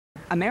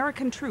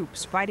American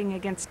troops fighting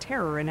against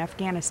terror in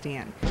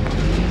Afghanistan.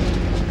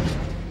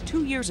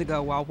 2 years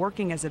ago, while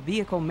working as a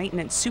vehicle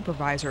maintenance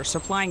supervisor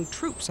supplying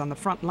troops on the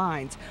front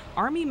lines,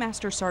 Army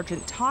Master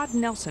Sergeant Todd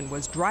Nelson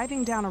was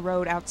driving down a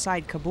road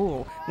outside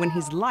Kabul when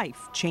his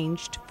life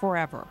changed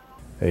forever.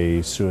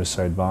 A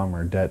suicide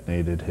bomber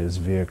detonated his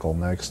vehicle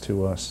next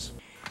to us.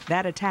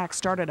 That attack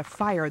started a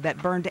fire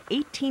that burned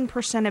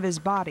 18% of his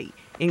body,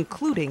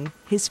 including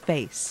his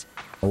face.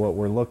 What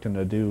we're looking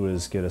to do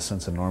is get a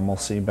sense of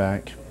normalcy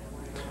back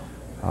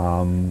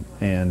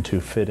and to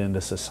fit into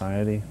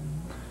society.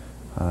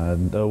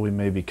 Though we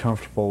may be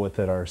comfortable with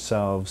it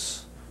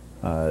ourselves,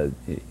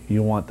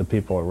 you want the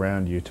people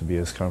around you to be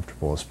as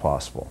comfortable as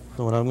possible.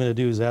 So what I'm going to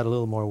do is add a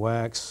little more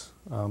wax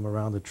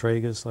around the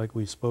tragus like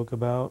we spoke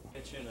about.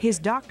 His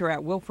doctor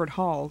at Wilford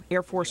Hall,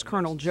 Air Force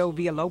Colonel Joe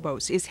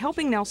Villalobos, is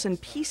helping Nelson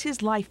piece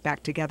his life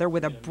back together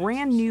with a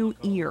brand new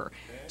ear.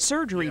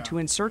 Surgery to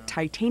insert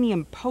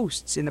titanium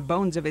posts in the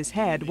bones of his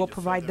head will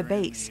provide the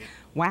base.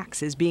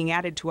 Wax is being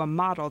added to a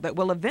model that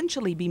will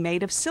eventually be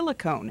made of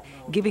silicone,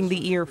 giving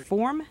the ear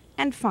form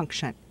and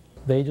function.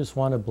 They just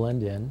want to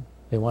blend in.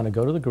 They want to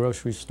go to the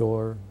grocery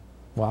store,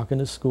 walk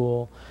into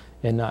school,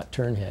 and not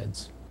turn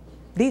heads.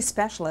 These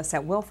specialists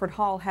at Wilford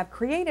Hall have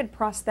created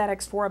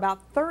prosthetics for about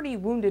 30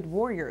 wounded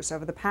warriors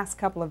over the past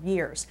couple of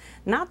years.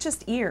 Not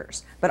just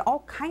ears, but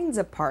all kinds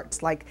of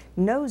parts like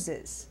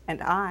noses and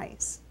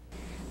eyes.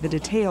 The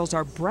details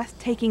are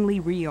breathtakingly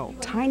real.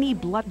 Tiny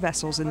blood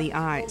vessels in the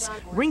eyes,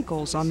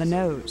 wrinkles on the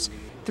nose.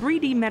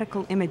 3D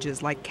medical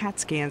images like CAT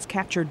scans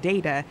capture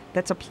data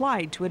that's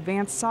applied to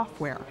advanced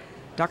software.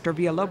 Dr.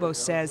 Villalobos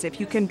says if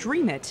you can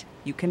dream it,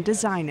 you can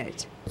design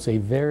it. It's a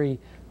very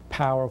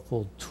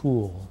powerful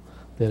tool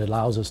that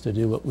allows us to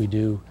do what we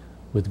do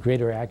with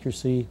greater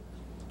accuracy,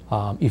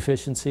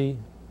 efficiency,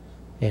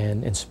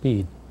 and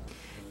speed.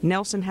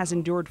 Nelson has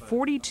endured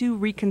 42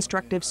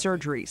 reconstructive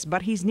surgeries,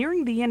 but he's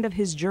nearing the end of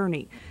his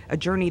journey, a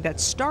journey that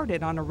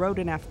started on a road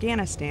in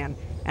Afghanistan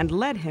and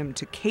led him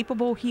to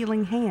capable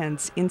healing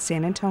hands in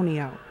San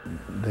Antonio.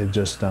 They've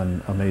just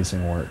done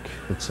amazing work.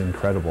 It's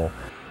incredible.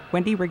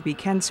 Wendy Rigby,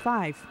 KENS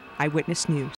 5, Eyewitness News.